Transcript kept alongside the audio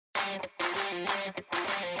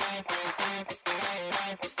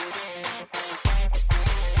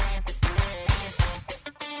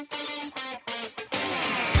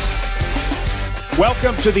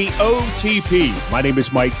Welcome to the OTP. My name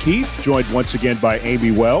is Mike Keith, joined once again by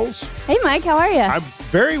Amy Wells. Hey, Mike, how are you? I'm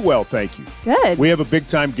very well, thank you. Good. We have a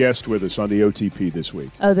big-time guest with us on the OTP this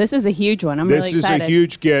week. Oh, this is a huge one. I'm really excited. This is a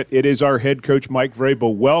huge get. It is our head coach, Mike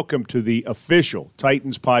Vrabel. Welcome to the official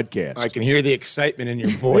Titans podcast. I can hear the excitement in your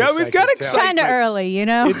voice. Yeah, we've got excitement. Kind of early, you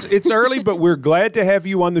know? It's early, but we're glad to have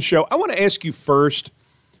you on the show. I want to ask you first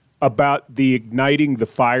about the Igniting the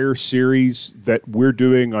Fire series that we're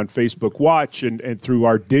doing on Facebook Watch and through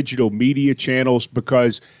our digital media channels,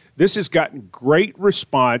 because this has gotten great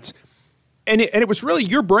response. And it was really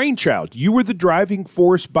your brainchild. You were the driving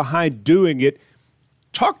force behind doing it.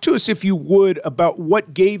 Talk to us, if you would, about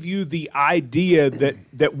what gave you the idea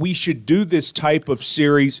that we should do this type of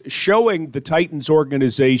series showing the Titans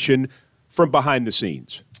organization from behind the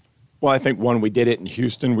scenes. Well, I think, one, we did it in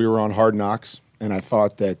Houston. We were on Hard Knocks. And I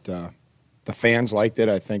thought that the fans liked it.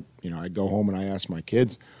 I think, I go home and I ask my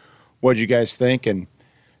kids, what did you guys think? And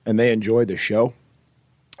they enjoyed the show.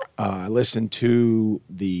 I listened to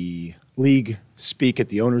the league speak at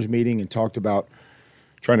the owners' meeting and talked about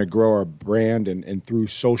trying to grow our brand and through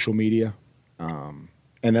social media. And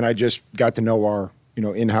then I just got to know our,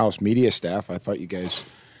 in-house media staff. I thought you guys,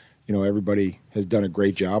 everybody has done a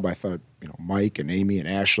great job. I thought, Mike and Amy and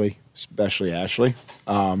Ashley, especially Ashley.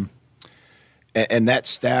 And that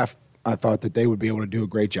staff, I thought that they would be able to do a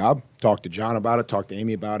great job. Talked to John about it, talked to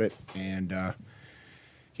Amy about it, and,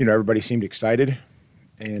 everybody seemed excited.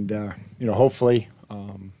 And, hopefully,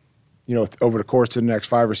 over the course of the next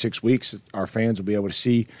 5 or 6 weeks, our fans will be able to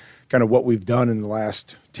see kind of what we've done in the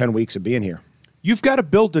last 10 weeks of being here. You've got to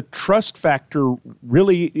build a trust factor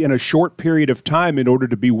really in a short period of time in order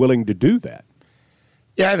to be willing to do that.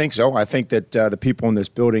 Yeah, I think so. I think that the people in this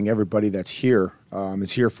building, everybody that's here,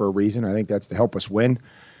 is here for a reason. I think that's to help us win.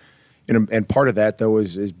 And part of that, though,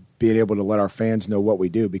 is being able to let our fans know what we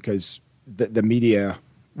do, because the media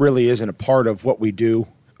really isn't a part of what we do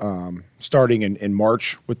starting in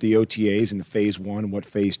March with the OTAs and the Phase 1 and what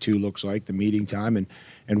Phase 2 looks like, the meeting time,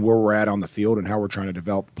 and where we're at on the field and how we're trying to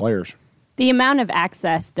develop players. The amount of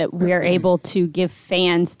access that we're able to give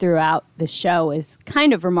fans throughout the show is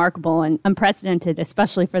kind of remarkable and unprecedented,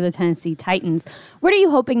 especially for the Tennessee Titans. What are you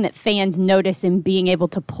hoping that fans notice in being able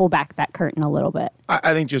to pull back that curtain a little bit?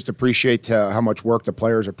 I think just appreciate how much work the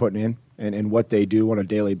players are putting in and what they do on a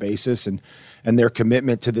daily basis and their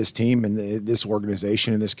commitment to this team and this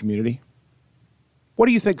organization and this community. What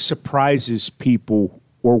do you think surprises people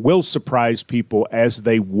or will surprise people as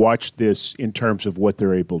they watch this in terms of what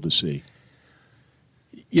they're able to see?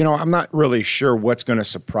 I'm not really sure what's going to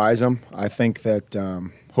surprise them. I think that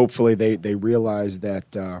hopefully they realize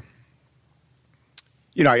that,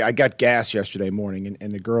 I got gas yesterday morning,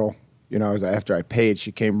 and the girl, after I paid,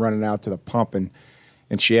 she came running out to the pump, and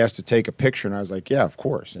she asked to take a picture, and I was like, yeah, of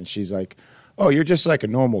course. And she's like, oh, you're just like a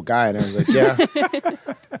normal guy. And I was like,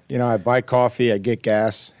 yeah. I buy coffee, I get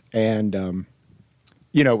gas, and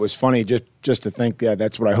it was funny just to think, yeah,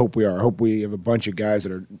 that's what I hope we are. I hope we have a bunch of guys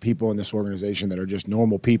that are people in this organization that are just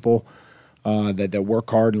normal people that work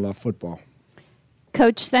hard and love football.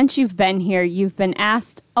 Coach, since you've been here, you've been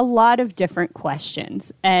asked a lot of different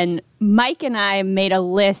questions. And Mike and I made a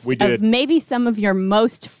list of maybe some of your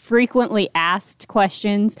most frequently asked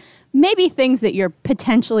questions, maybe things that you're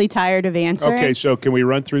potentially tired of answering. Okay, so can we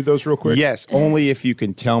run through those real quick? Yes, only if you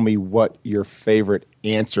can tell me what your favorite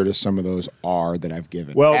answer to some of those are that I've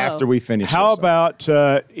given after we finish. How about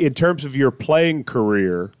in terms of your playing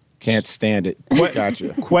career? Can't stand it.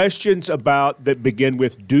 Gotcha. Questions about that begin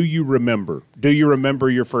with, do you remember? Do you remember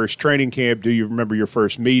your first training camp? Do you remember your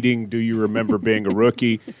first meeting? Do you remember being a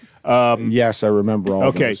rookie? Yes, I remember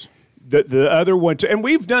all those. The other one, too, and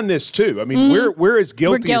we've done this too. I mean, we're as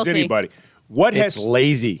guilty as anybody. It's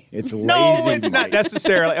lazy. It's lazy. No, it's not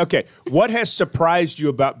necessarily. Okay. What has surprised you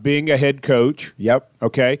about being a head coach? Yep.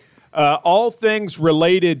 Okay. All things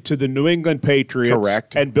related to the New England Patriots.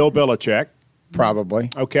 Correct. And Bill Belichick. Probably.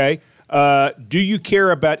 Okay. Do you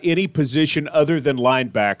care about any position other than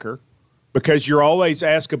linebacker? Because you're always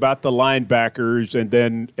asked about the linebackers and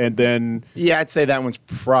then. Yeah, I'd say that one's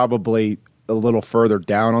probably a little further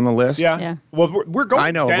down on the list. Yeah. Well, we're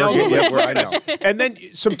going down. I know. And then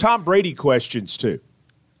some Tom Brady questions, too.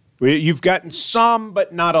 You've gotten some,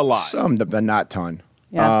 but not a lot. Some, but not a ton.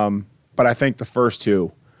 Yeah. But I think the first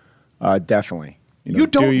two, definitely. You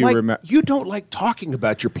don't like talking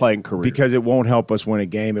about your playing career. Because it won't help us win a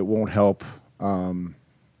game. It won't help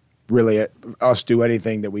really us do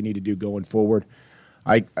anything that we need to do going forward.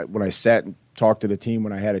 When I sat and talk to the team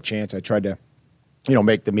when I had a chance. I tried to,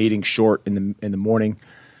 make the meeting short in the morning,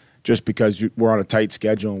 just because we're on a tight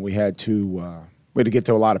schedule and we had to get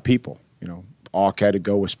to a lot of people. All had to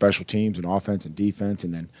go with special teams and offense and defense,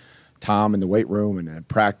 and then Tom in the weight room and then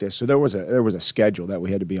practice. So there was a schedule that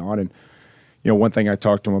we had to be on. And one thing I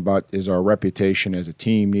talked to him about is our reputation as a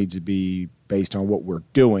team needs to be based on what we're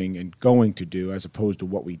doing and going to do as opposed to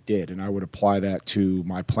what we did. And I would apply that to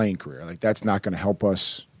my playing career. Like, that's not going to help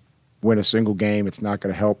us win a single game. It's not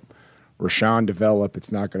going to help Rashawn develop.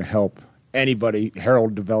 It's not going to help anybody,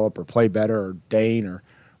 Harold, develop or play better, or Dane, or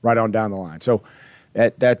right on down the line. So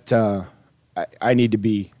I need to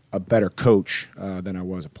be a better coach than I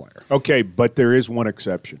was a player. Okay, but there is one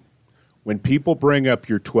exception. When people bring up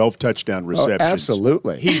your 12 touchdown receptions,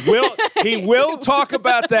 absolutely, he will talk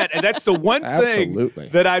about that, and that's the one thing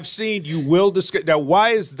that I've seen you will discuss. Now,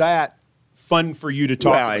 why is that fun for you to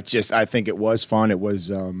talk about? It's just, I think it was fun. It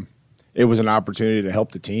was an opportunity to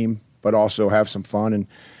help the team, but also have some fun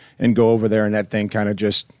and go over there, and that thing kind of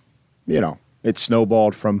just, it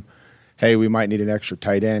snowballed from, hey, we might need an extra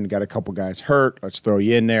tight end. Got a couple guys hurt. Let's throw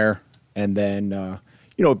you in there. And then,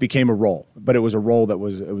 it became a role. But it was a role it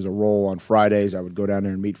was a role on Fridays. I would go down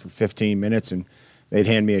there and meet for 15 minutes, and they'd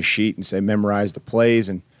hand me a sheet and say, memorize the plays,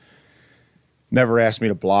 and never asked me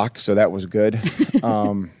to block, so that was good.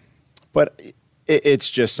 But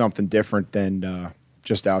it's just something different than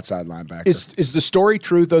just outside linebacker. Is the story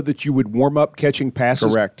true, though, that you would warm up catching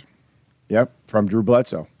passes? Correct. Yep, from Drew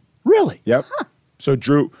Bledsoe. Really? Yep. Huh. So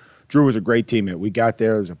Drew was a great teammate. We got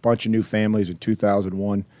there was a bunch of new families in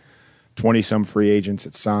 2001, 20-some free agents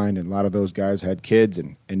that signed, and a lot of those guys had kids,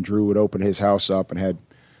 and Drew would open his house up and had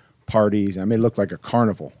parties. I mean, it looked like a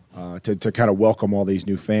carnival to kind of welcome all these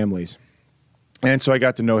new families. And so I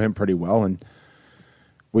got to know him pretty well, and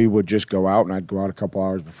we would just go out, and I'd go out a couple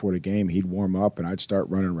hours before the game. He'd warm up, and I'd start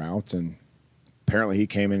running routes, and apparently he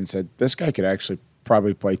came in and said, this guy could actually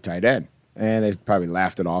probably play tight end. And they probably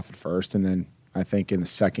laughed it off at first, and then I think in the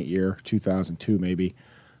second year, 2002 maybe,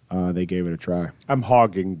 they gave it a try. I'm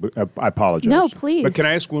hogging, but I apologize. No, please. But can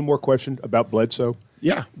I ask one more question about Bledsoe?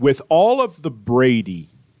 Yeah. With all of the Brady,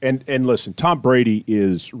 and listen, Tom Brady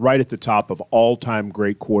is right at the top of all-time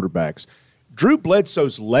great quarterbacks. Drew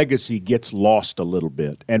Bledsoe's legacy gets lost a little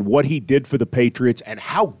bit, and what he did for the Patriots and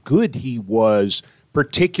how good he was,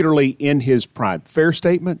 particularly in his prime. Fair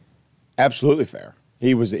statement? Absolutely fair.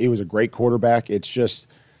 He was a great quarterback. It's just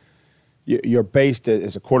you're based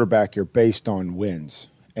as a quarterback. You're based on wins,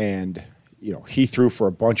 and he threw for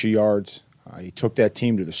a bunch of yards. He took that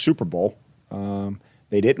team to the Super Bowl.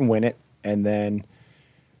 They didn't win it, and then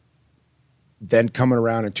coming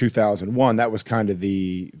around in 2001, that was kind of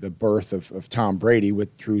the birth of Tom Brady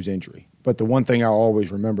with Drew's injury. But the one thing I'll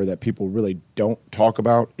always remember that people really don't talk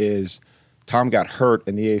about is Tom got hurt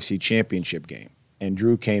in the AFC Championship game. And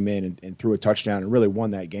Drew came in and threw a touchdown and really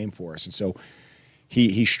won that game for us. And so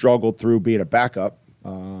he struggled through being a backup,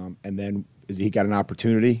 and then he got an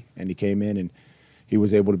opportunity, and he came in and he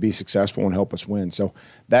was able to be successful and help us win. So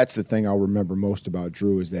that's the thing I'll remember most about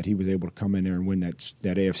Drew, is that he was able to come in there and win that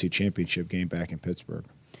AFC Championship game back in Pittsburgh.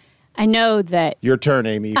 I know that. Your turn,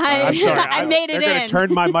 Amy. I'm sorry. I made it in. They're going to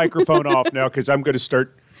turn my microphone off now because I'm going to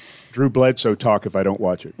start Drew Bledsoe talk if I don't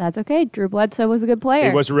watch it. That's okay. Drew Bledsoe was a good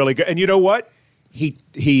player. He was really good. And you know what? He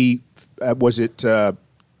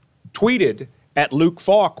tweeted at Luke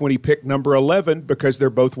Falk when he picked number 11 because they're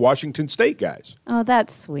both Washington State guys. Oh,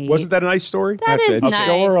 that's sweet. Wasn't that a nice story? That's nice.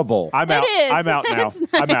 Adorable. I'm out. I'm out now. Nice.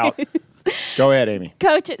 I'm out. Go ahead, Amy.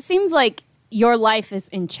 Coach, it seems like your life is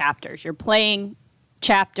in chapters. Your playing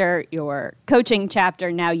chapter, your coaching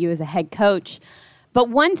chapter, now you as a head coach. But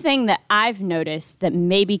one thing that I've noticed that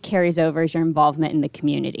maybe carries over is your involvement in the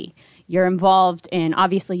community. You're involved in,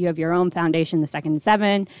 obviously, you have your own foundation, the Second and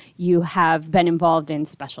Seven. You have been involved in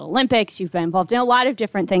Special Olympics. You've been involved in a lot of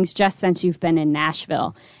different things just since you've been in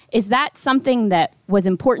Nashville. Is that something that was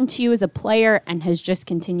important to you as a player and has just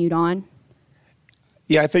continued on?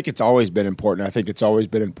 Yeah, I think it's always been important. I think it's always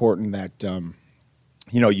been important that,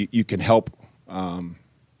 you can help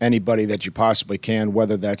anybody that you possibly can,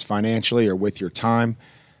 whether that's financially or with your time.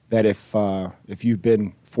 That if you've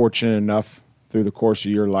been fortunate enough through the course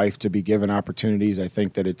of your life to be given opportunities, I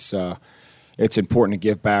think that it's important to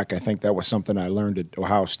give back. I think that was something I learned at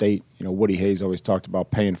Ohio State. Woody Hayes always talked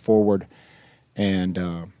about paying forward, and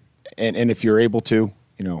if you're able to,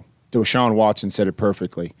 Deshaun Watson said it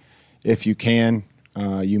perfectly. If you can,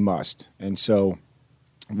 you must. And so,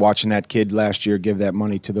 watching that kid last year give that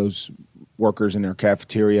money to those workers in their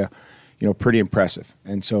cafeteria, pretty impressive.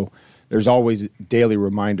 And so, there's always daily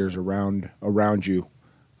reminders around you.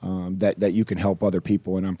 That you can help other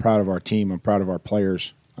people, and I'm proud of our team. I'm proud of our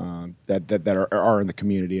players that are in the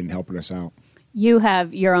community and helping us out. You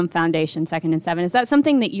have your own foundation, 2nd and 7. Is that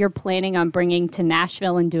something that you're planning on bringing to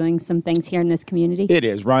Nashville and doing some things here in this community? It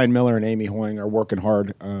is. Ryan Miller and Amy Hoying are working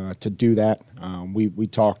hard to do that. We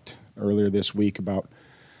talked earlier this week about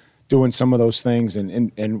doing some of those things,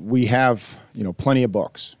 and we have plenty of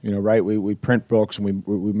books. Right? We print books, and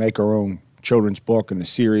we make our own children's book and a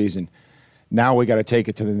series, and now we got to take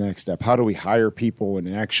it to the next step. How do we hire people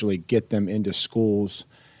and actually get them into schools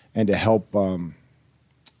and to help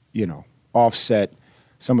offset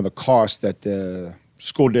some of the costs that the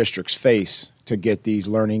school districts face to get these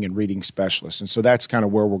learning and reading specialists? And so that's kind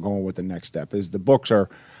of where we're going with the next step. Is the books are,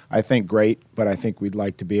 I think, great, but I think we'd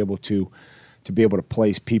like to be able to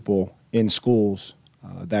place people in schools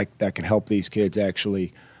that can help these kids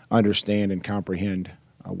actually understand and comprehend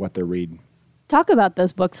what they're reading. Talk about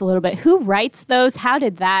those books a little bit. Who writes those? How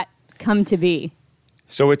did that come to be?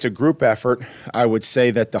 So it's a group effort. I would say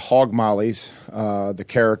that the hog mollies, the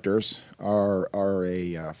characters, are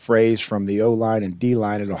a phrase from the O-line and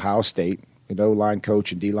D-line at Ohio State. The O-line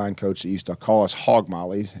coach and D-line coach that used to call us hog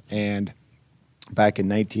mollies, and back in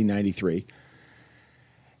 1993.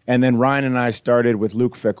 And then Ryan and I started with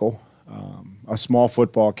Luke Fickle, a small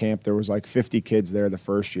football camp. There was like 50 kids there the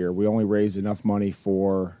first year. We only raised enough money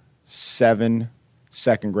for 7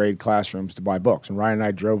 second-grade classrooms to buy books. And Ryan and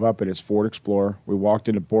I drove up in his Ford Explorer. We walked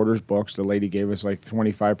into Borders Books. The lady gave us like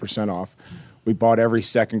 25% off. We bought every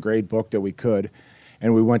second-grade book that we could,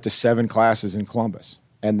 and we went to 7 classes in Columbus.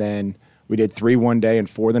 And then we did 3 one day and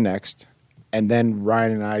 4 the next. And then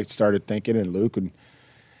Ryan and I started thinking, and Luke, and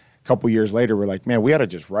a couple years later, we're like, man, we ought to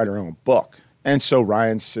just write our own book. And so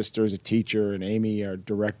Ryan's sister is a teacher, and Amy, our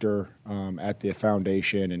director at the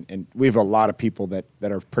foundation, and we have a lot of people that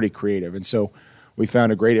are pretty creative. And so we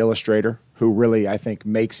found a great illustrator who really, I think,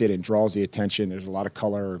 makes it and draws the attention. There's a lot of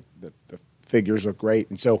color. The figures look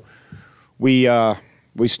great. And so we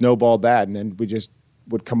snowballed that, and then we just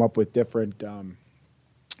would come up with different,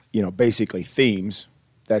 basically themes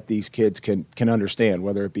that these kids can understand,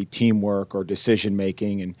 whether it be teamwork or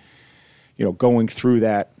decision-making, and, going through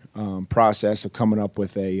that process of coming up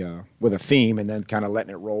with a theme and then kind of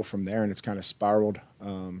letting it roll from there. And it's kind of spiraled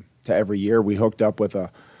to every year. We hooked up with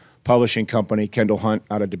a publishing company, Kendall Hunt,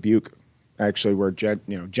 out of Dubuque, actually, where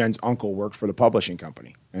Jen's uncle worked for the publishing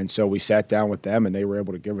company. And so we sat down with them, and they were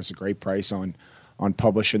able to give us a great price on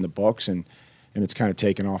publishing the books, and it's kind of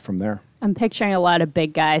taken off from there. I'm picturing a lot of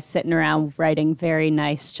big guys sitting around writing very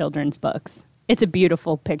nice children's books. It's a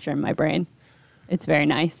beautiful picture in my brain. It's very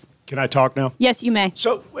nice. Can I talk now? Yes, you may.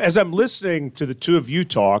 So as I'm listening to the two of you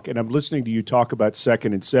talk, and I'm listening to you talk about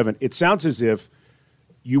 2nd and 7, it sounds as if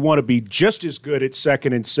you want to be just as good at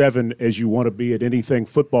 2nd and 7 as you want to be at anything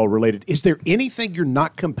football related. Is there anything you're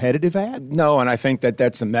not competitive at? No, and I think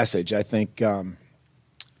that's the message. I think,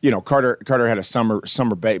 Carter had a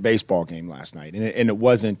summer baseball game last night, and it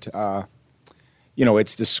wasn't,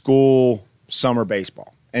 it's the school summer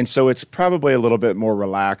baseball. And so it's probably a little bit more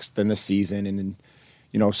relaxed than the season. And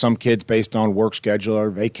some kids, based on work schedule or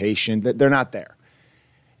vacation, they're not there.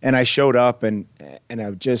 And I showed up, and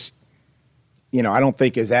I just, I don't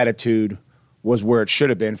think his attitude was where it should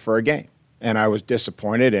have been for a game. And I was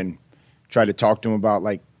disappointed and tried to talk to him about,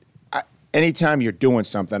 anytime you're doing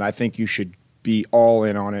something, I think you should be all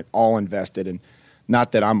in on it, all invested. And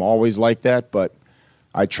not that I'm always like that, but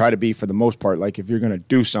I try to be, for the most part, like, if you're going to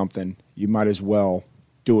do something, you might as well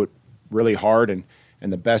do it really hard and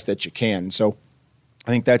the best that you can. So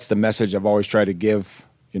I think that's the message I've always tried to give,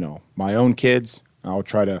 my own kids. I'll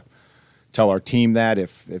try to tell our team that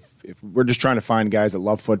if we're just trying to find guys that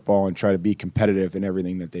love football and try to be competitive in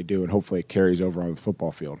everything that they do, and hopefully it carries over on the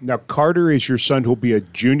football field. Now, Carter is your son who'll be a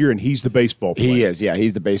junior, and he's the baseball player. He is, yeah.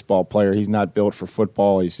 He's the baseball player. He's not built for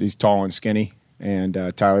football. He's tall and skinny, and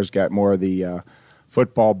Tyler's got more of the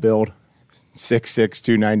football build, 6'6",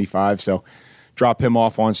 295. So drop him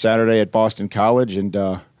off on Saturday at Boston College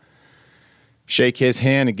and shake his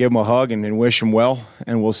hand and give him a hug and wish him well,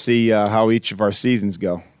 and we'll see how each of our seasons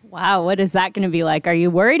go. Wow, what is that going to be like? Are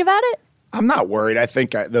you worried about it? I'm not worried. I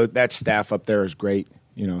think that staff up there is great.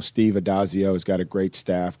 Steve Adazio has got a great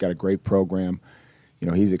staff, got a great program.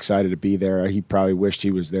 He's excited to be there. He probably wished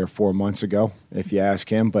he was there 4 months ago, if you ask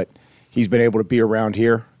him. But he's been able to be around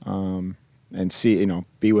here and see,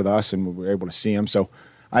 be with us, and we're able to see him. So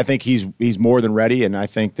I think he's more than ready, and I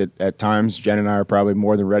think that at times Jen and I are probably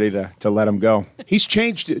more than ready to let him go. He's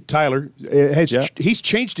changed, Tyler. He's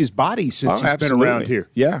changed his body since he's been around here.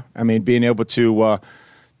 Yeah, I mean, being able to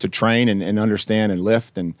train and understand and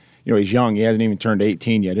lift, and he's young. He hasn't even turned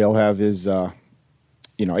 18 yet. He'll have his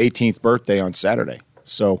 18th birthday on Saturday.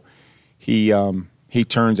 So he's he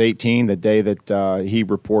turns 18 the day that he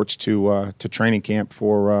reports to training camp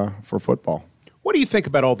for football. What do you think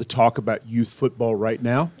about all the talk about youth football right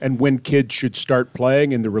now and when kids should start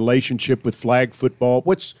playing and the relationship with flag football?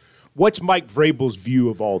 What's Mike Vrabel's view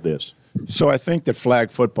of all this? So I think that flag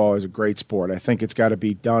football is a great sport. I think it's got to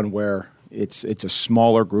be done where it's a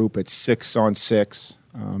smaller group. It's 6-on-6.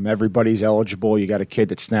 Everybody's eligible. You got a kid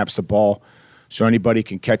that snaps the ball, so anybody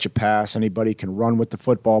can catch a pass, anybody can run with the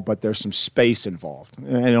football, but there's some space involved.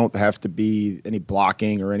 And it don't have to be any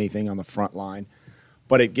blocking or anything on the front line,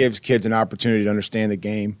 but it gives kids an opportunity to understand the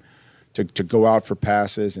game, to go out for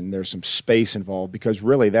passes, and there's some space involved because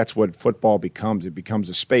really that's what football becomes. It becomes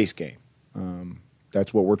a space game.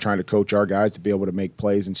 That's what we're trying to coach our guys, to be able to make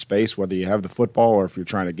plays in space, whether you have the football or if you're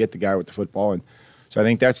trying to get the guy with the football. And so I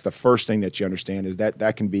think that's the first thing that you understand is that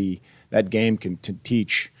game can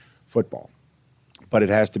teach football, but it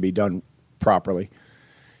has to be done properly.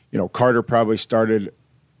 You know, Carter probably started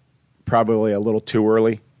a little too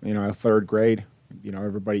early, third grade.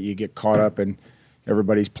 You get caught up and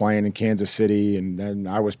everybody's playing in Kansas City, and then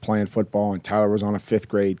I was playing football and Tyler was on a fifth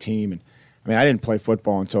grade team. And I didn't play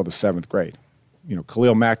football until the seventh grade.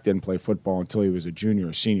 Khalil Mack didn't play football until he was a junior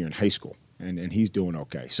or senior in high school, and he's doing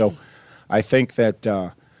okay. So I think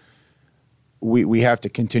that we have to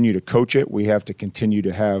continue to coach it. We have to continue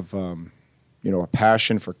to have a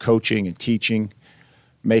passion for coaching and teaching,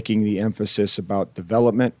 making the emphasis about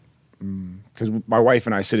development. Because my wife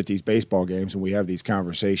and I sit at these baseball games and we have these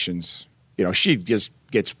conversations. She just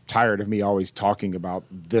gets tired of me always talking about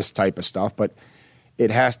this type of stuff, but it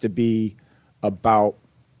has to be about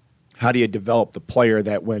how do you develop the player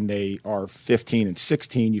that when they are 15 and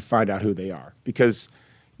 16, you find out who they are. Because,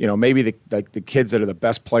 maybe the kids that are the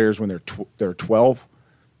best players when they're 12,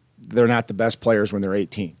 they're not the best players when they're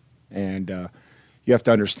 18. And you have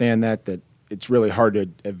to understand that it's really hard to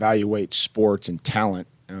evaluate sports and talent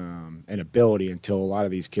and ability until a lot of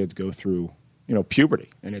these kids go through, puberty,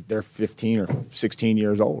 and they're 15 or 16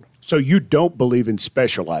 years old. So you don't believe in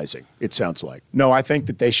specializing, it sounds like. No, I think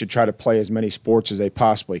that they should try to play as many sports as they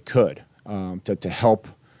possibly could to help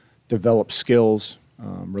develop skills,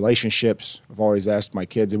 relationships. I've always asked my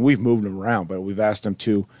kids, and we've moved them around, but we've asked them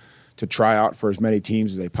to try out for as many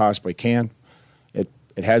teams as they possibly can.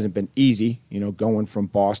 It hasn't been easy, going from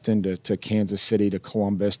Boston to Kansas City to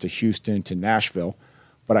Columbus to Houston to Nashville,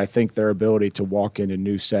 but I think their ability to walk into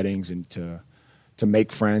new settings and to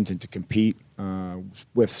make friends and to compete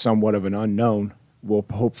with somewhat of an unknown will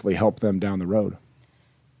hopefully help them down the road.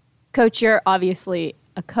 Coach, you're obviously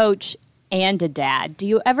a coach and a dad. Do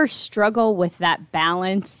you ever struggle with that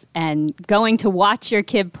balance and going to watch your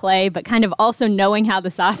kid play, but kind of also knowing how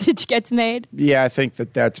the sausage gets made? Yeah, I think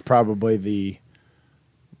that's probably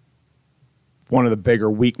one of the bigger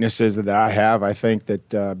weaknesses that I have. I think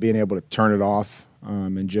that being able to turn it off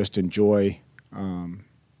and just enjoy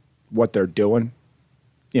what they're doing.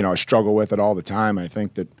 I struggle with it all the time. I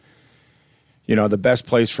think that, the best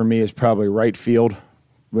place for me is probably right field,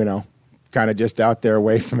 kind of just out there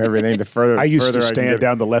away from everything. The further I used to stand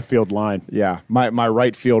down the left field line. Yeah. My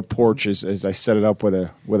right field porch is I set it up with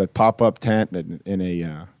a pop-up tent and in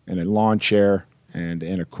a lawn chair and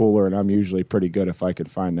in a cooler, and I'm usually pretty good if I could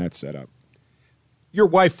find that set up. Your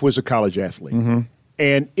wife was a college athlete. Mm-hmm.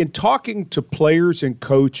 And in talking to players and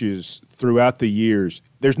coaches throughout the years,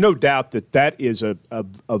 there's no doubt that is a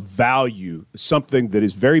value, something that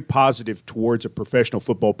is very positive towards a professional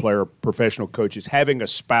football player, professional coach, is having a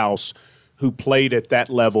spouse who played at that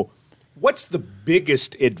level. What's the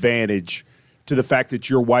biggest advantage to the fact that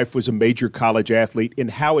your wife was a major college athlete and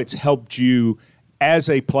how it's helped you as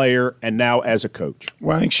a player and now as a coach?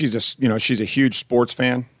 Well, I think she's a huge sports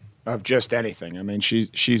fan of just anything.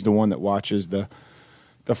 She's the one that watches the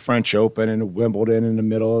French Open and Wimbledon in the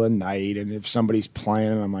middle of the night, and if somebody's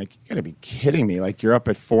playing, I'm like, you got to be kidding me! Like you're up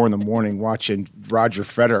at 4 a.m. watching Roger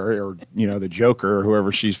Federer or the Joker or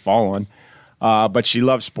whoever she's following. But she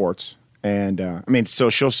loves sports, and so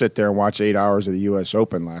she'll sit there and watch 8 hours of the U.S.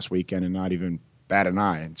 Open last weekend and not even bat an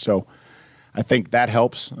eye. And so I think that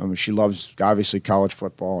helps. She loves obviously college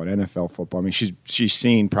football and NFL football. She's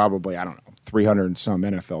seen probably 300 and some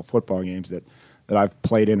NFL football games that I've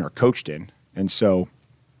played in or coached in, and so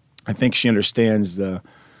I think she understands the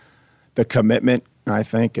commitment, I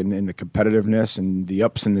think, and the competitiveness and the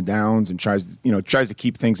ups and the downs, and tries to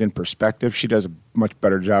keep things in perspective. She does a much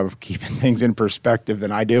better job of keeping things in perspective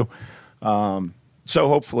than I do. So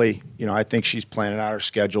hopefully, I think she's planning out her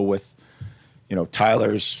schedule with,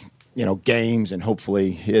 Tyler's, games and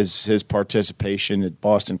hopefully his participation at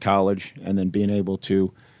Boston College, and then being able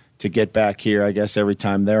to get back here, I guess, every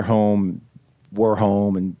time they're home, we're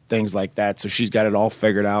home, and things like that. So she's got it all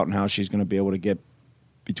figured out and how she's going to be able to get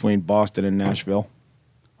between Boston and Nashville.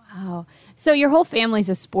 Wow. So your whole family's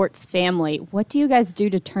a sports family. What do you guys do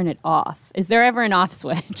to turn it off? Is there ever an off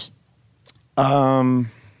switch? Right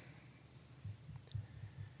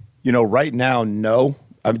now, no.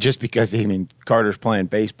 Just because Carter's playing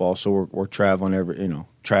baseball, so we're traveling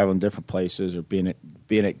traveling different places or being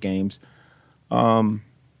at games.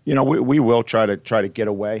 We will try to get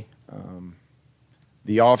away.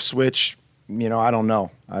 The off switch, I don't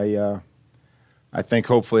know. I think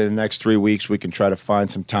hopefully in the next 3 weeks we can try to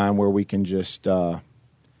find some time where we can just, I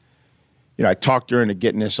talked her into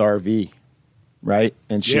getting this RV, right?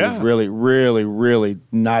 And she was really, really, really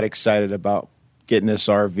not excited about getting this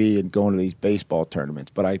RV and going to these baseball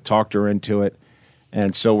tournaments. But I talked her into it,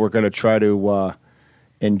 and so we're going to try to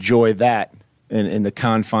enjoy that in the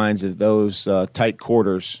confines of those tight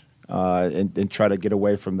quarters and try to get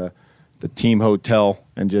away from the team hotel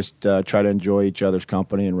and just try to enjoy each other's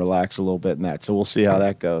company and relax a little bit in that. So we'll see how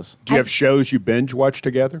that goes. Do you have shows you binge watch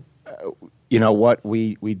together? You know what?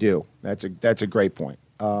 We do. That's a great point.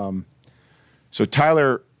 So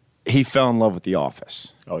Tyler, he fell in love with The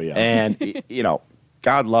Office. Oh, yeah. And,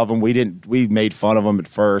 God love him. We made fun of him at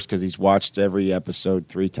first because he's watched every episode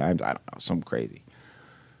 3 times. I don't know, something crazy.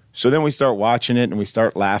 So then we start watching it and we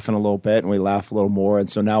start laughing a little bit and we laugh a little more. And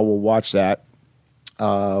so now we'll watch that.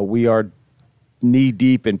 We are knee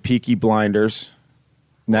deep in Peaky Blinders,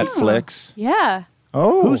 Netflix. Yeah.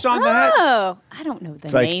 Oh, who's on that? Oh, I don't know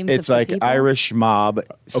the names. It's of like the people. Irish mob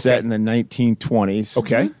set in the 1920s.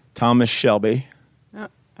 Okay. Thomas Shelby.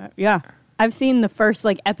 Yeah, I've seen the first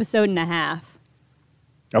episode and a half.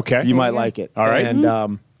 Okay, you might like it. All right.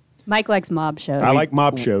 And Mike likes mob shows. I like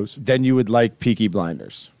mob shows. Then you would like Peaky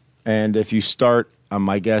Blinders. And if you start,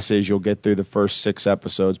 my guess is you'll get through the first 6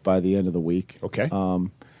 episodes by the end of the week. Okay.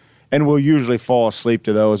 And we'll usually fall asleep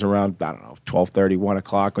to those around, 12:30, 1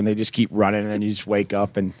 o'clock when they just keep running and then you just wake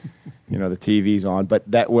up and, the TV's on. But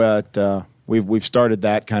we've started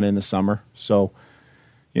that kind of in the summer. So,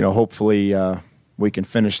 hopefully we can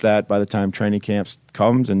finish that by the time training camp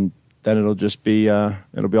comes and then it'll just be,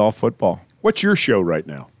 it'll be all football. What's your show right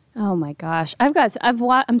now? Oh my gosh,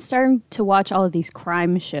 I'm starting to watch all of these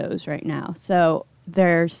crime shows right now. So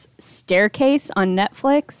there's Staircase on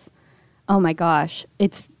Netflix. Oh my gosh,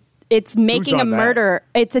 it's making a murder.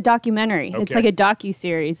 It's a documentary. Okay. It's like a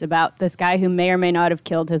docuseries about this guy who may or may not have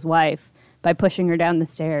killed his wife by pushing her down the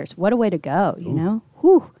stairs. What a way to go, you know?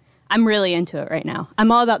 Whew. I'm really into it right now.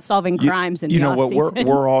 I'm all about solving crimes in the off-season.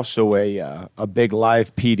 We're also a big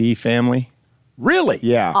live PD family. Really?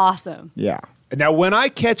 Yeah. Awesome. Yeah. Now, when I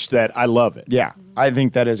catch that, I love it. Yeah. I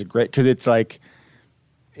think that is a great, because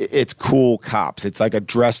it's cool cops. It's like a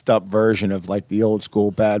dressed up version of the old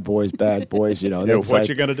school bad boys. What you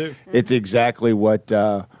gonna do? It's exactly what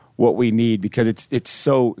we need because it's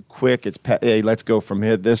so quick. Hey, let's go from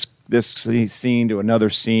here this scene to another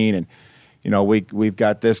scene, and we've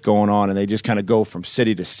got this going on, and they just kind of go from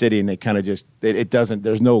city to city, and they kind of just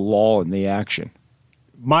there's no lull in the action.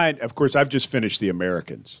 Mine, of course, I've just finished The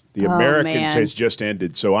Americans. The Americans has just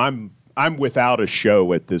ended, so I'm without a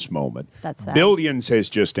show at this moment. That's sad. Billions has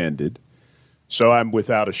just ended, so I'm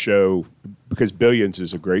without a show because Billions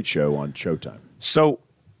is a great show on Showtime. So,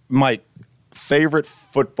 Mike, favorite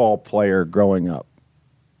football player growing up?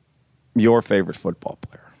 Your favorite football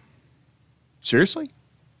player? Seriously?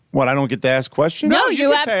 What, I don't get to ask questions? No,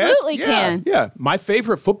 you absolutely can. Yeah, my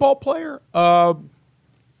favorite football player? Gosh.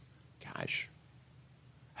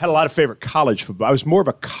 Had a lot of favorite college football. I was more of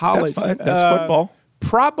a college. That's fine. That's football.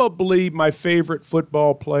 Probably my favorite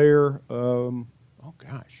football player. Oh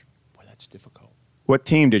gosh, boy, that's difficult. What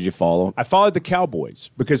team did you follow? I followed the Cowboys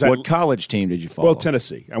because What college team did you follow? Well,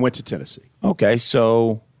 Tennessee. I went to Tennessee. Okay,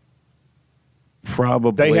 so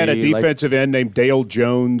probably they had a defensive end named Dale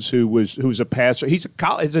Jones who was a passer. He's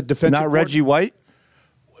a defensive. Not Reggie White.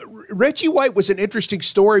 Reggie White was an interesting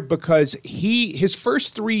story because his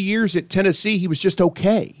first 3 years at Tennessee, he was just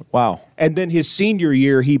okay. Wow. And then his senior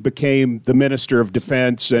year, he became the minister of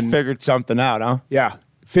defense and figured something out, huh? Yeah,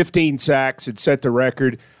 15 sacks and set the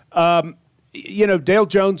record. Dale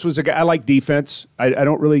Jones was a guy. I like defense. I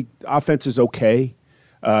don't really offense is okay.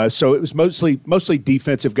 So it was mostly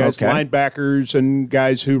defensive guys, linebackers, and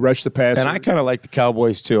guys who rush the passer. And I kind of like the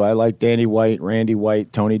Cowboys, too. I like Danny White, Randy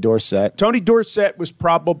White, Tony Dorsett. Tony Dorsett was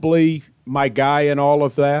probably my guy in all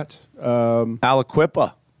of that.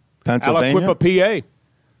 Aliquippa, Pennsylvania. Aliquippa, PA.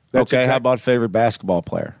 That's how about favorite basketball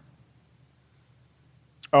player?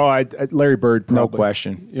 Oh, Larry Bird, probably. No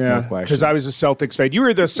question. Yeah, because I was a Celtics fan. You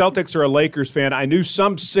were the Celtics or a Lakers fan. I knew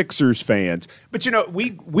some Sixers fans. But,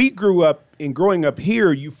 we grew up, in growing up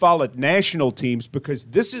here, you followed national teams because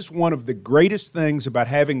this is one of the greatest things about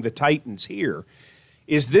having the Titans here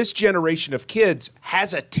is this generation of kids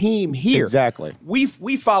has a team here. Exactly. We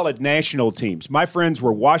followed national teams. My friends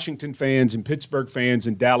were Washington fans and Pittsburgh fans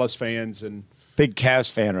and Dallas fans and big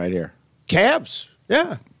Cavs fan right here. Cavs,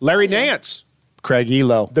 yeah. Larry Nance, Craig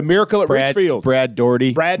Elo, the Miracle at Richfield, Brad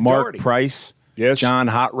Daugherty, Mark Daugherty. Price, yes, John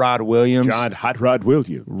Hot Rod Williams, Ron Harper.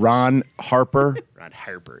 Ron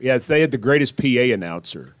Harper. Yes, they had the greatest PA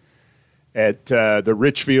announcer at the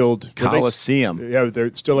Richfield Coliseum. Yeah,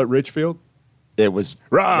 they're still at Richfield. It was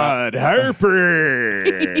Rod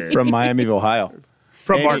Harper from Miami, Ohio.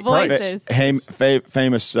 From Mark Price.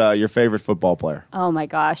 Famous, your favorite football player. Oh my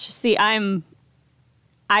gosh. See,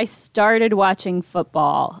 I started watching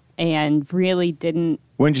football and really didn't.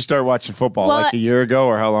 When did you start watching football? Well, like a year ago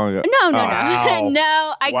or how long ago? No. Wow.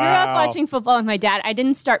 No, I grew up watching football with my dad. I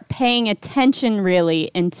didn't start paying attention really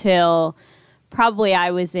until probably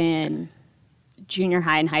I was in junior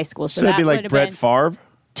high and high school. So that'd be like Brett Favre?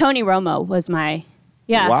 Tony Romo was my,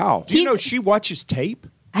 yeah. Wow. Do you know she watches tape?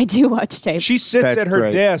 I do watch tape. She sits That's at her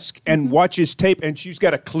great. desk and watches tape, and she's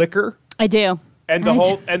got a clicker I do. and the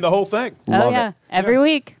whole thing. Love yeah. it. Every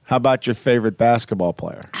week. How about your favorite basketball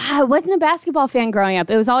player? I wasn't a basketball fan growing up.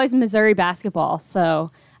 It was always Missouri basketball. So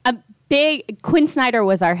Quinn Snyder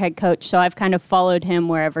was our head coach, so I've kind of followed him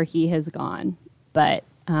wherever he has gone. But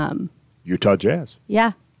Utah Jazz.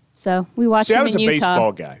 yeah, so we watched See, him I was in a Utah.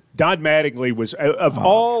 baseball guy. Don Mattingly was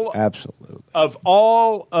Absolutely. of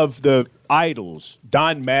all of the idols.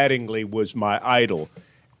 Don Mattingly was my idol,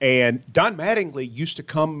 and Don Mattingly used to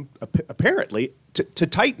come apparently to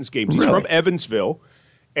Titans games. He's Really? from Evansville,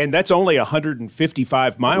 and that's only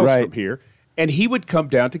 155 miles Right. from here. And he would come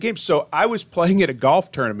down to games. So I was playing at a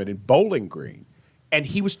golf tournament in Bowling Green, and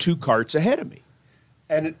he was 2 carts ahead of me.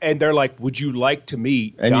 And they're like, "Would you like to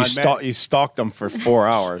meet?" And Don you stalked them for 4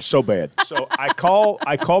 hours. So bad. So I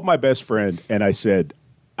called my best friend and I said,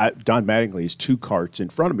 Don Mattingly is 2 carts in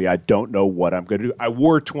front of me. I don't know what I'm going to do. I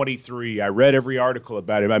wore 23. I read every article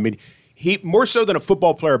about him. I mean, he more so than a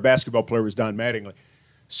football player, a basketball player was Don Mattingly.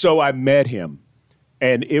 So I met him,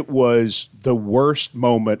 and it was the worst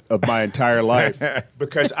moment of my entire life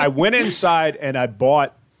because I went inside and I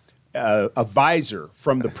bought a visor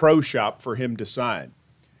from the pro shop for him to sign.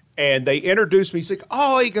 And they introduced me. He's like,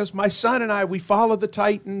 he goes, my son and I, we follow the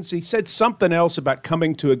Titans. He said something else about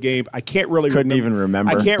coming to a game. I can't really Couldn't even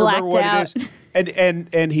remember. I can't remember what Blacked it is.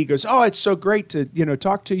 And he goes, it's so great to,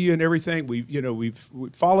 talk to you and everything. We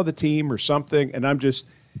follow the team or something. And I'm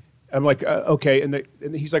like, okay. And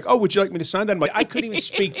he's like, would you like me to sign that? I'm like, I couldn't even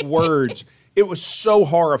speak words. It was so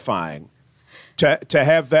horrifying to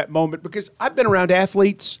have that moment because I've been around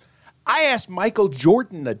athletes. I asked Michael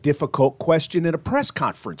Jordan a difficult question in a press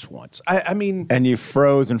conference once. I mean... And you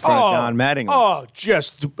froze in front of Don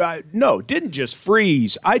Mattingly. No, didn't just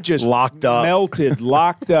freeze. I just... Locked up. Melted,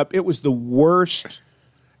 locked up. It was the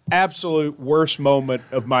absolute worst moment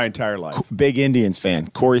of my entire life. Big Indians fan.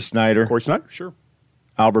 Corey Snyder. Corey Snyder, sure.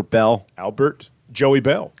 Albert Bell. Joey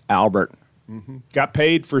Bell. Albert. Got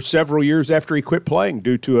paid for several years after he quit playing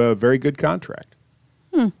due to a very good contract.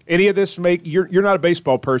 Any of this you're not a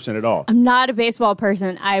baseball person at all? I'm not a baseball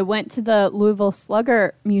person. I went to the Louisville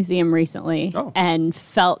Slugger Museum recently and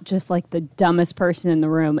felt just like the dumbest person in the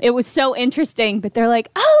room. It was so interesting, but they're like,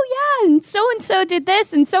 and so did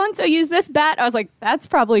this, and so used this bat. I was like, that's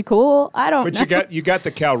probably cool. I don't know. But you got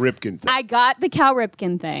the Cal Ripken thing. I got the Cal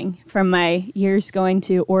Ripken thing from my years going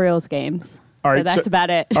to Orioles games. All right, so that's about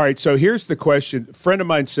it. All right, so here's the question. A friend of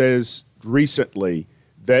mine says recently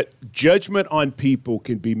that judgment on people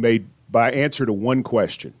can be made by answer to one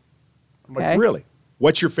question. I'm like, really?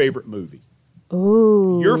 What's your favorite movie?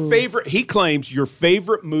 Ooh. He claims your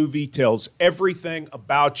favorite movie tells everything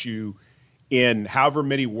about you in however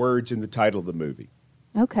many words in the title of the movie.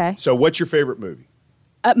 Okay. So what's your favorite movie?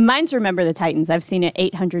 Mine's Remember the Titans. I've seen it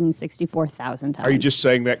 864,000 times. Are you just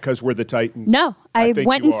saying that because we're the Titans? No, I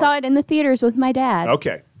went and saw it in the theaters with my dad.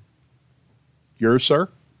 Okay. Yours, sir?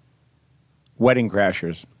 Wedding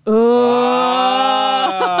Crashers.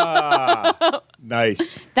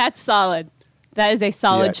 Nice. That's solid. That is a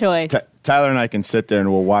solid choice. Tyler and I can sit there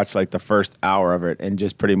and we'll watch like the first hour of it and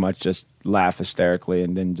just pretty much just laugh hysterically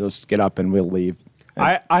and then just get up and we'll leave.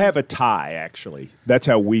 I have a tie, actually. That's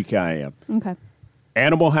how weak I am. Okay.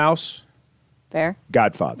 Animal House. Fair.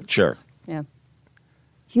 Godfather. Sure. Yeah.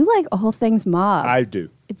 You like all things mob. I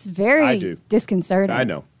do. It's very disconcerting. I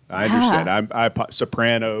know. I understand.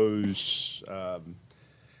 Sopranos.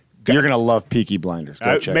 You're gonna love Peaky Blinders.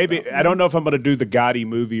 Go check maybe it out. I don't know if I'm going to do the Gotti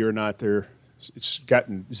movie or not. It's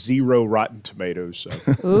gotten 0 Rotten Tomatoes. So.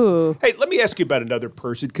 Ooh. Hey, let me ask you about another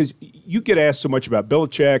person because you get asked so much about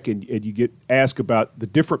Belichick and you get asked about the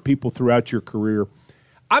different people throughout your career.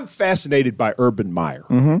 I'm fascinated by Urban Meyer.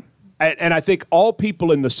 Mm-hmm. And I think all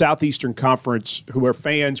people in the Southeastern Conference who are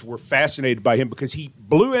fans were fascinated by him because he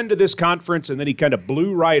blew into this conference and then he kind of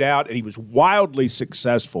blew right out and he was wildly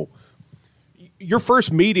successful. Your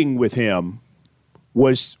first meeting with him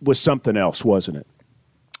was something else, wasn't it?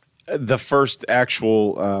 The first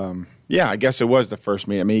actual, I guess it was the first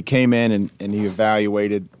meeting. I mean, he came in and he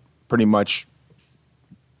evaluated pretty much,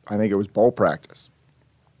 I think it was bowl practice.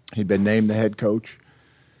 He'd been named the head coach.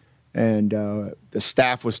 And the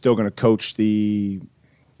staff was still going to coach the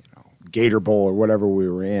Gator Bowl or whatever we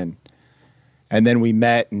were in. And then we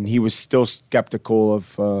met, and he was still skeptical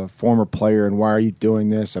of a former player, and why are you doing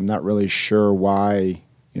this? I'm not really sure why,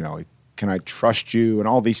 can I trust you, and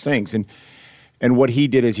all these things. And what he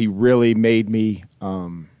did is he really made me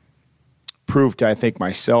prove to, I think,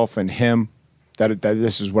 myself and him that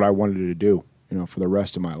this is what I wanted to do, for the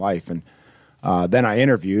rest of my life. And then I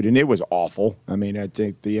interviewed, and it was awful. I mean, I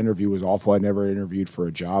think the interview was awful. I never interviewed for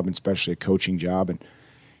a job, and especially a coaching job. And,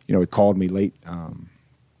 he called me late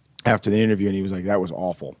after the interview, and he was like, that was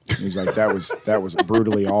awful. He was like, that was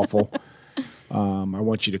brutally awful. I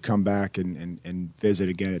want you to come back and visit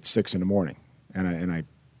again at 6 a.m. And I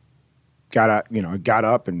got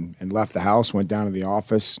up and left the house, went down to the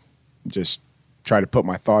office, just tried to put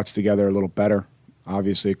my thoughts together a little better.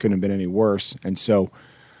 Obviously, it couldn't have been any worse. And so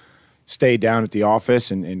stayed down at the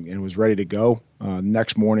office and was ready to go.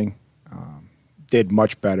 Next morning, did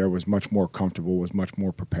much better, was much more comfortable, was much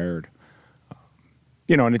more prepared.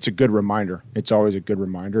 And it's a good reminder. It's always a good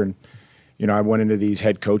reminder. And, I went into these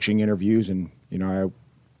head coaching interviews and, I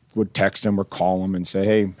would text them or call them and say,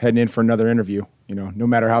 hey, heading in for another interview. No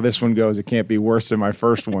matter how this one goes, it can't be worse than my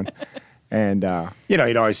first one. And,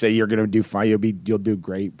 he'd always say, you're going to do fine. You'll do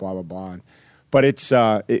great, blah, blah, blah. But it's,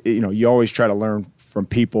 you always try to learn from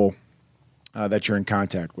people that you're in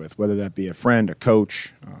contact with, whether that be a friend, a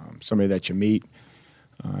coach, somebody that you meet.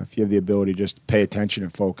 If you have the ability to just pay attention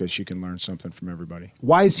and focus, you can learn something from everybody.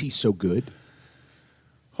 Why is he so good?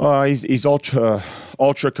 He's ultra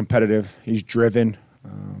competitive. He's driven.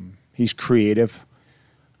 He's creative.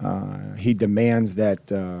 He demands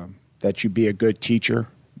that you be a good teacher,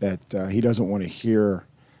 that he doesn't want to hear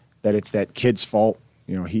that it's that kid's fault.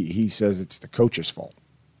 He says it's the coach's fault,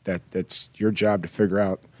 that it's your job to figure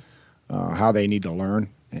out how they need to learn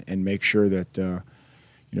and make sure that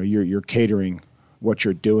you're catering what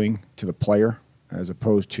you're doing to the player as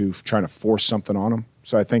opposed to trying to force something on them.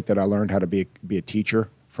 So I think that I learned how to be a teacher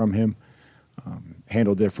from him,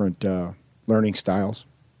 handle different learning styles.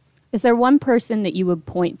 Is there one person that you would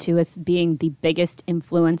point to as being the biggest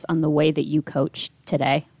influence on the way that you coach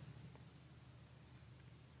today?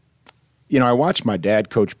 I watched my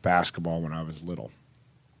dad coach basketball when I was little.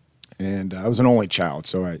 And I was an only child,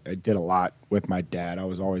 so I did a lot with my dad. I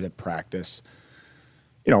was always at practice.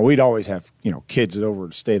 We'd always have, kids over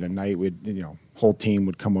to stay the night. Whole team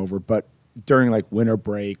would come over. But during like winter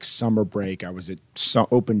break, summer break, I was at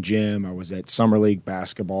open gym. I was at summer league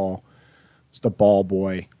basketball. I was the ball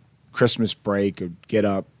boy. Christmas break, I'd get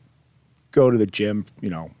up, go to the gym,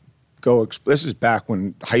 this is back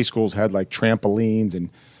when high schools had like trampolines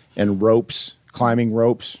and ropes, climbing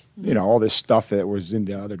ropes, all this stuff that was in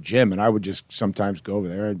the other gym. And I would just sometimes go over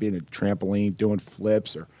there and be in a trampoline doing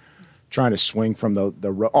flips or trying to swing from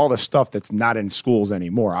all the stuff that's not in schools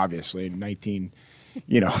anymore, obviously, in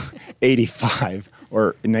 1985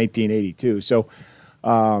 or in 1982. So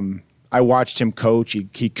I watched him coach.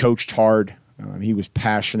 He coached hard. He was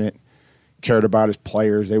passionate, cared about his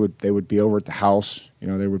players. They would be over at the house.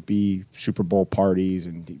 There would be Super Bowl parties,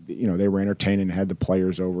 and they were entertaining and had the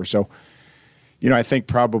players over. So, I think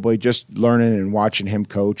probably just learning and watching him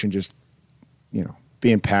coach and just,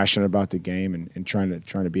 being passionate about the game and trying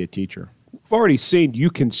to be a teacher. We've already seen you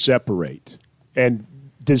can separate. And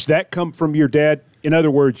does that come from your dad? In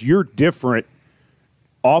other words, you're different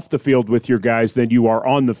off the field with your guys than you are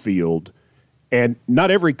on the field. And not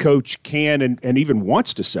every coach can and even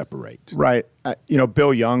wants to separate. Right.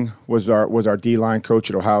 Bill Young was our D-line coach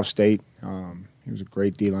at Ohio State. He was a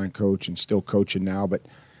great D-line coach and still coaching now. But,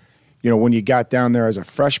 when you got down there as a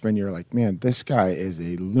freshman, you're like, man, this guy is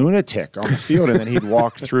a lunatic on the field. And then he'd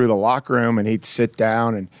walk through the locker room and he'd sit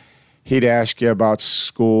down and he'd ask you about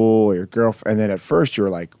school or your girlfriend. And then at first you were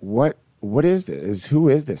like, what is this? Who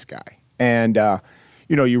is this guy? And,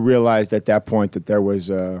 you realized at that point that there was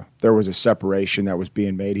a separation that was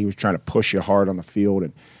being made. He was trying to push you hard on the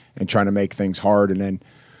field and trying to make things hard, and then,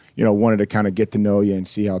 wanted to kind of get to know you and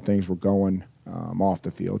see how things were going off the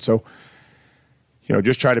field. So,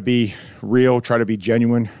 just try to be real, try to be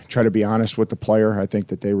genuine, try to be honest with the player. I think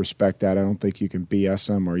that they respect that. I don't think you can BS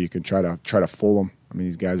them or you can try to fool them. I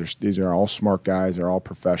mean, these are all smart guys. They're all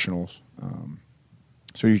professionals.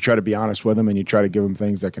 So you try to be honest with them, and you try to give them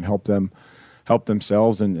things that can help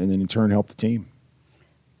themselves, and then in turn help the team.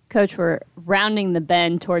 Coach, we're rounding the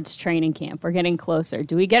bend towards training camp. We're getting closer.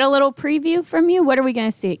 Do we get a little preview from you? What are we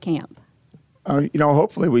going to see at camp?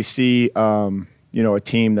 Hopefully we see a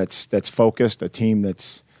team that's focused, a team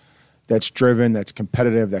that's driven, that's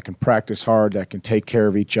competitive, that can practice hard, that can take care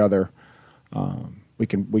of each other. We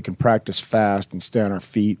can practice fast and stay on our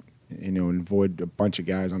feet, and avoid a bunch of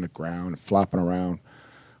guys on the ground flopping around.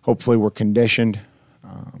 Hopefully we're conditioned.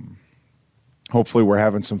 Hopefully we're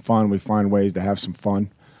having some fun. We find ways to have some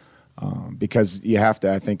fun because you have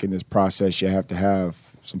to. I think in this process you have to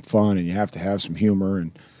have some fun and you have to have some humor,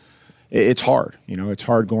 and it's hard. It's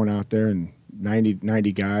hard going out there and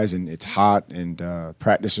 90 guys, and it's hot, and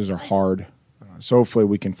practices are hard. So hopefully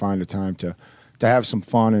we can find a time to have some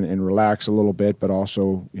fun and relax a little bit, but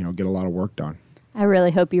also get a lot of work done. I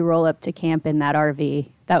really hope you roll up to camp in that RV.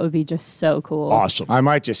 That would be just so cool. Awesome. I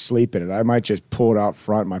might just sleep in it. I might just pull it out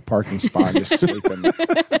front, my parking spot, and just sleep in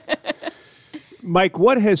it. Mike,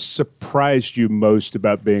 what has surprised you most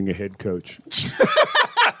about being a head coach?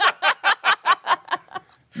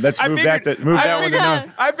 Let's move that one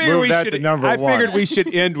to number one. I figured we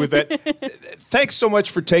should end with that. Thanks so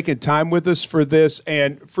much for taking time with us for this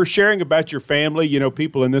and for sharing about your family.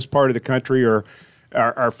 People in this part of the country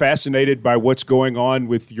are fascinated by what's going on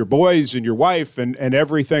with your boys and your wife and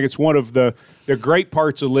everything. It's one of the great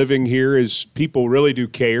parts of living here is people really do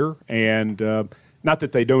care, and not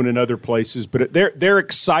that they don't in other places, but they're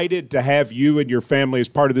excited to have you and your family as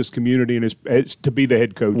part of this community and as to be the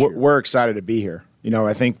head coach. We're excited to be here.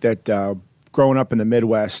 I think that growing up in the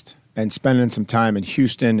Midwest and spending some time in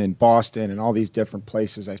Houston and Boston and all these different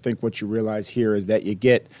places, I think what you realize here is that you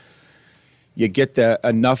get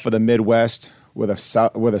enough of the Midwest with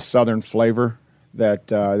a Southern flavor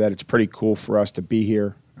that it's pretty cool for us to be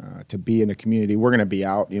here, to be in the community. We're going to be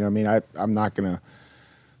out. I'm not going to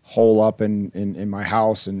hole up in my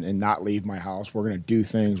house and not leave my house. We're going to do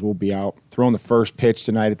things. We'll be out throwing the first pitch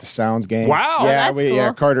tonight at the Sounds game. Wow. Yeah, cool.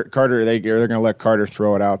 Yeah, Carter, they're going to let Carter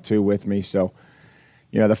throw it out too with me. So,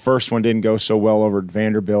 the first one didn't go so well over at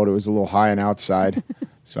Vanderbilt. It was a little high and outside.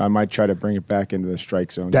 So I might try to bring it back into the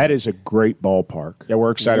strike zone. That is a great ballpark. Yeah,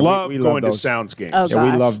 we're excited. We love going to Sounds games. Oh,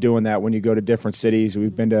 yeah, we love doing that when you go to different cities.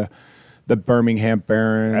 We've been to the Birmingham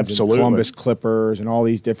Barons, and Columbus Clippers, and all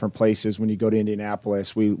these different places. When you go to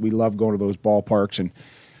Indianapolis, we love going to those ballparks and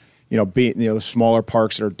those smaller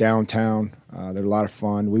parks that are downtown. They're a lot of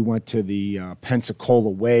fun. We went to the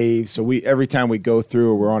Pensacola Waves. So every time we go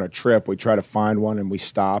through or we're on a trip, we try to find one and we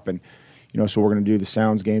stop. And so we're going to do the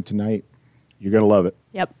Sounds game tonight. You're going to love it.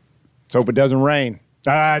 Yep. Let's hope it doesn't rain.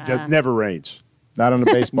 It never rains. Not on a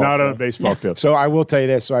baseball field. Not on a baseball field. So I will tell you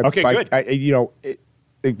this. So good.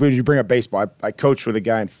 When you bring up baseball, I coached with a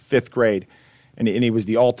guy in 5th grade, and he was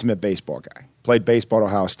the ultimate baseball guy. Played baseball at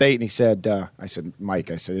Ohio State, and he said,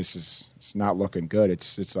 Mike, it's not looking good.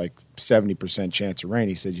 It's like 70% chance of rain.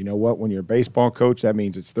 He said, you know what? When you're a baseball coach, that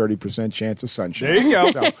means it's 30% chance of sunshine. There you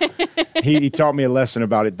go. So he taught me a lesson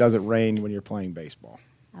about it doesn't rain when you're playing baseball.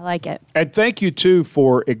 I like it. And thank you, too,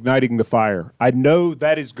 for igniting the fire. I know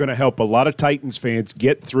that is going to help a lot of Titans fans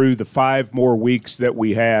get through the 5 more weeks that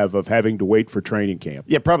we have of having to wait for training camp.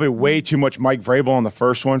 Yeah, probably way too much Mike Vrabel on the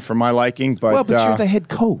first one for my liking. But you're the head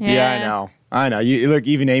coach. Yeah. I know. You look,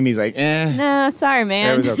 even Amy's like, No, sorry,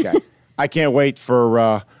 man. It was okay. I can't wait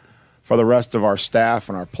for the rest of our staff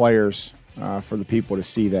and our players, for the people to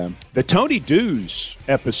see them. The Tony Dews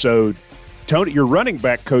episode, Tony, your running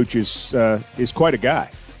back coach is quite a guy.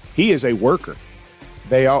 He is a worker.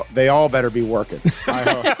 They all better be working. I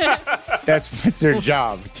hope. That's their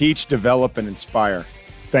job. Teach, develop, and inspire.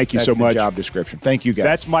 Thank you so much. That's the job description. Thank you, guys.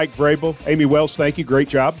 That's Mike Vrabel. Amy Wells, thank you. Great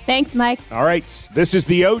job. Thanks, Mike. All right. This is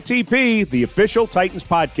the OTP, the official Titans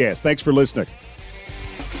podcast. Thanks for listening.